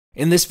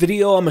In this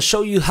video, I'm going to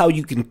show you how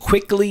you can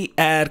quickly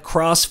add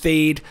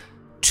crossfade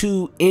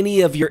to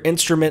any of your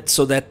instruments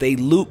so that they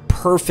loop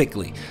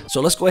perfectly. So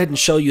let's go ahead and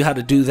show you how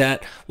to do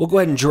that. We'll go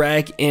ahead and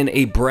drag in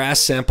a brass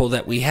sample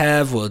that we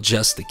have. We'll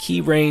adjust the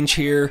key range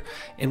here,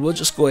 and we'll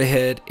just go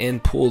ahead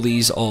and pull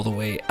these all the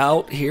way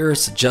out here.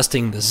 It's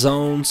adjusting the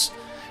zones.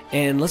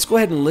 And let's go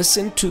ahead and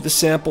listen to the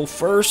sample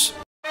first.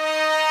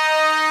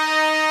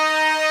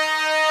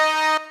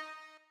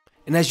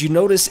 And as you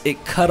notice,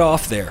 it cut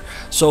off there.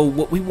 So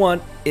what we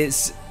want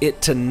is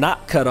it to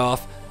not cut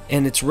off,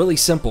 and it's really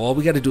simple. All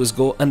we got to do is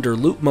go under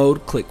loop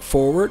mode, click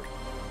forward.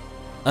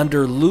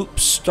 Under loop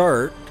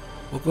start,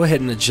 we'll go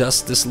ahead and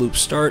adjust this loop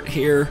start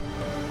here.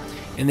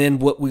 And then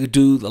what we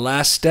do, the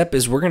last step,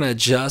 is we're going to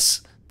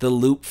adjust the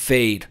loop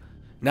fade.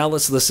 Now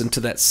let's listen to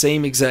that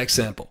same exact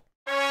sample.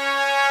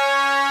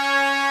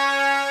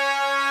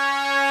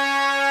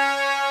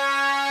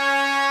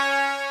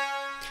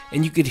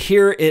 And you could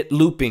hear it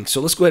looping.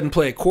 So let's go ahead and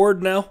play a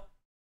chord now.